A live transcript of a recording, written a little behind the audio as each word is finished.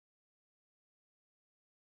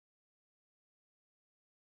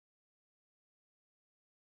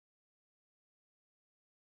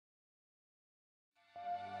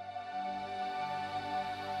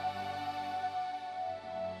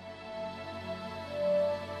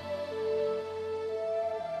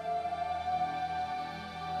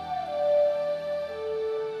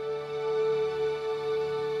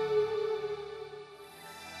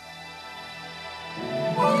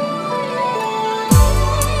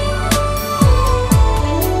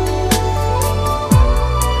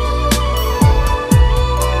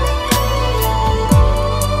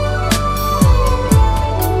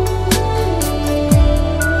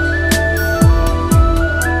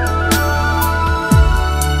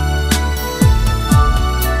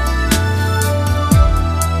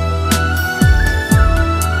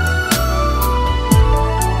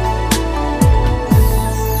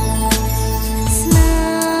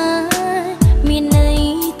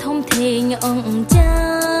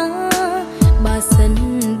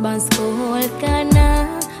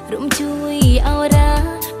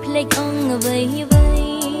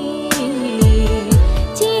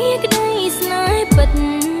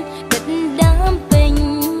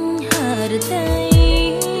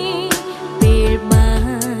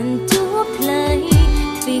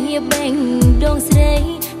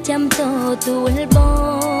ចាំតទួលប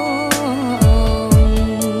ង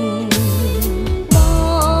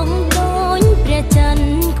ដូចព្រះច័ន្ទ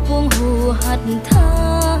ខ្ពង់ហួរហាត់ថា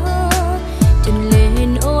ចន្លេន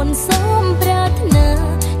អូនសូមប្រាថ្នា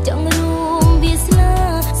ចង់រួមវាសនា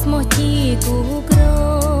ស្មោះជាគូក្រ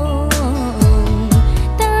ង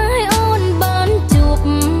តែអូនបានជួប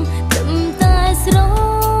ត្រឹមតែស្រ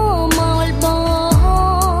មកប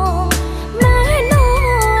ងម៉ែน้อ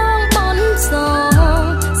งបនសង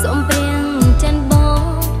សូមព្រៀងច័ន្ទបង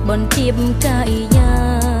បនទៀបកាយា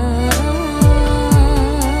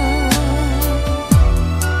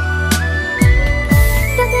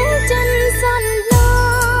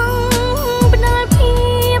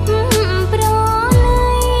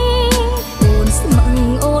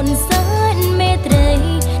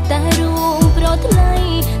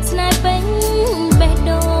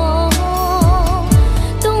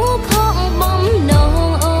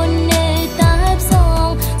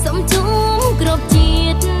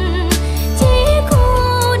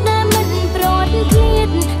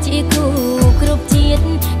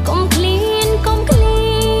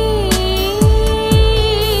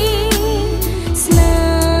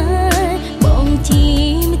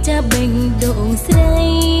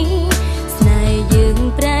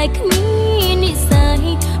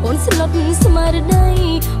ស្មារតី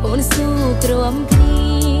អូនស៊ូក្រំគ្រី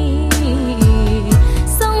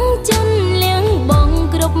សងចិនលៀងបង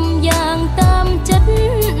គ្រប់យ៉ាងតាមចិត្ត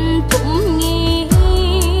ពុំងា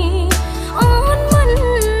អូនមិន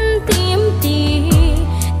ទៀមទី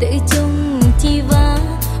ទៅចុងជីវ៉ា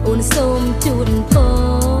អូនសូមជូនព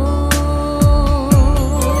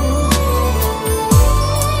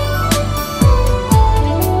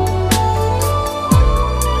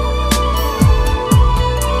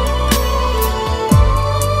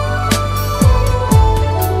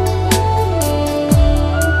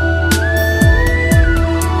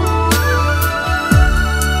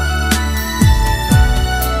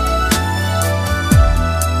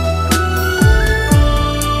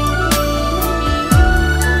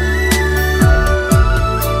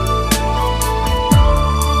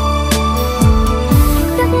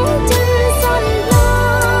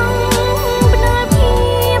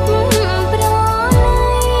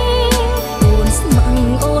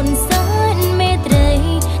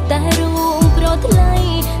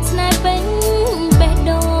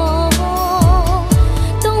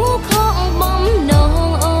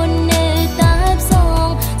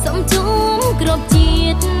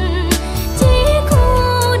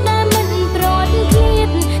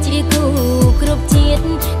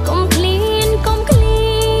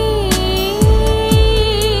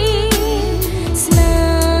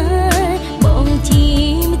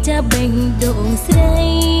របេងដូងស្រី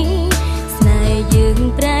ស្នេហ៍យើង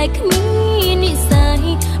ប្រែគ្មាននិស័យ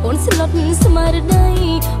អូនស្លុតស្មារតី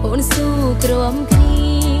អូនស៊ូក្រំ